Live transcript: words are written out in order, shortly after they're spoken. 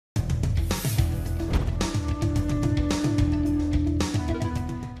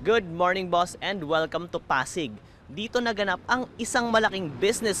Good morning, boss, and welcome to Pasig. Dito naganap ang isang malaking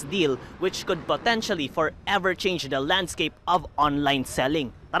business deal which could potentially forever change the landscape of online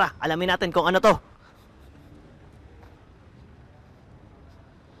selling. Tara, alamin natin kung ano to.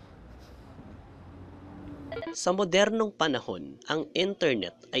 Sa modernong panahon, ang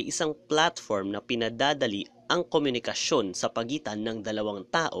internet ay isang platform na pinadadali ang komunikasyon sa pagitan ng dalawang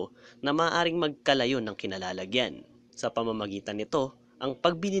tao na maaaring magkalayo ng kinalalagyan. Sa pamamagitan nito, ang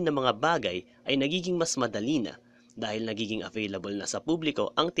pagbili ng mga bagay ay nagiging mas madali na dahil nagiging available na sa publiko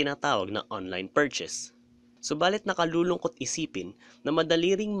ang tinatawag na online purchase. Subalit nakalulungkot isipin na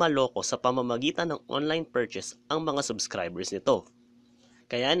madali ring maloko sa pamamagitan ng online purchase ang mga subscribers nito.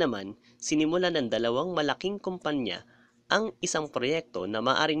 Kaya naman, sinimulan ng dalawang malaking kumpanya ang isang proyekto na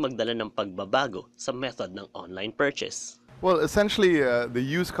maaaring magdala ng pagbabago sa method ng online purchase. Well, essentially, the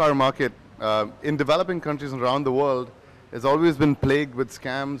used car market in developing countries around the world has always been plagued with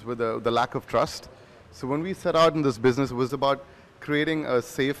scams, with the lack of trust. So when we set out in this business, it was about creating a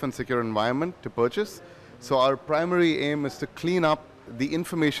safe and secure environment to purchase. So our primary aim is to clean up the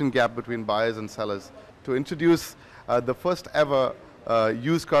information gap between buyers and sellers, to introduce the first ever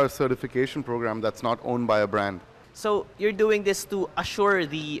used car certification program that's not owned by a brand. So you're doing this to assure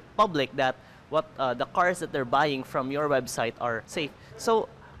the public that the cars that they're buying from your website are safe.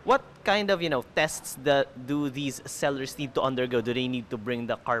 So what kind of tests do these sellers need to undergo? Do they need to bring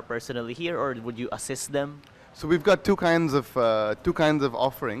the car personally here, or would you assist them? So we've got two kinds of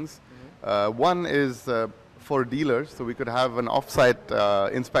offerings. One is for dealers, so we could have an off-site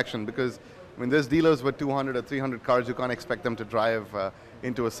inspection, because when there's dealers with 200 or 300 cars, you can't expect them to drive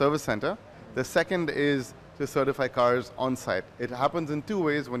into a service center. The second is to certify cars on-site. It happens in two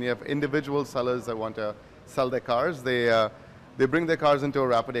ways. When you have individual sellers that want to sell their cars, they bring their cars into a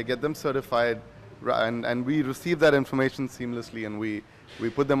Rapide, get them certified, and we receive that information seamlessly, and we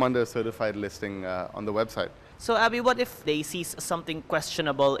put them under a certified listing on the website. So Abby, what if they see something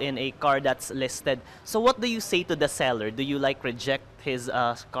questionable in a car that's listed? So what do you say to the seller? Do you reject his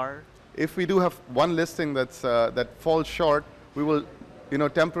car? If we do have one listing that falls short, we will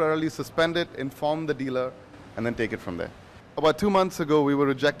temporarily suspend it, inform the dealer, and then take it from there. About 2 months ago, we were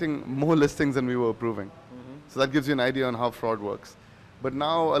rejecting more listings than we were approving. So that gives you an idea on how fraud works. But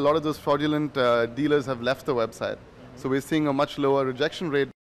now a lot of those fraudulent dealers have left the website. So we're seeing a much lower rejection rate.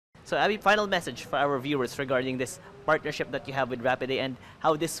 So Abby, final message for our viewers regarding this partnership that you have with Rapide and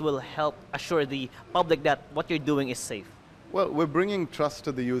how this will help assure the public that what you're doing is safe. Well, we're bringing trust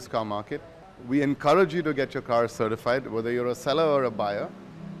to the used car market. We encourage you to get your car certified, whether you're a seller or a buyer.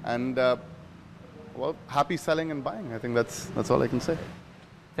 And well, happy selling and buying. I think that's all I can say.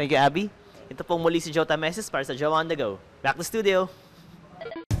 Thank you, Abby. Ito pong muli si Jota Meses para sa Joe on the Go. Back to studio.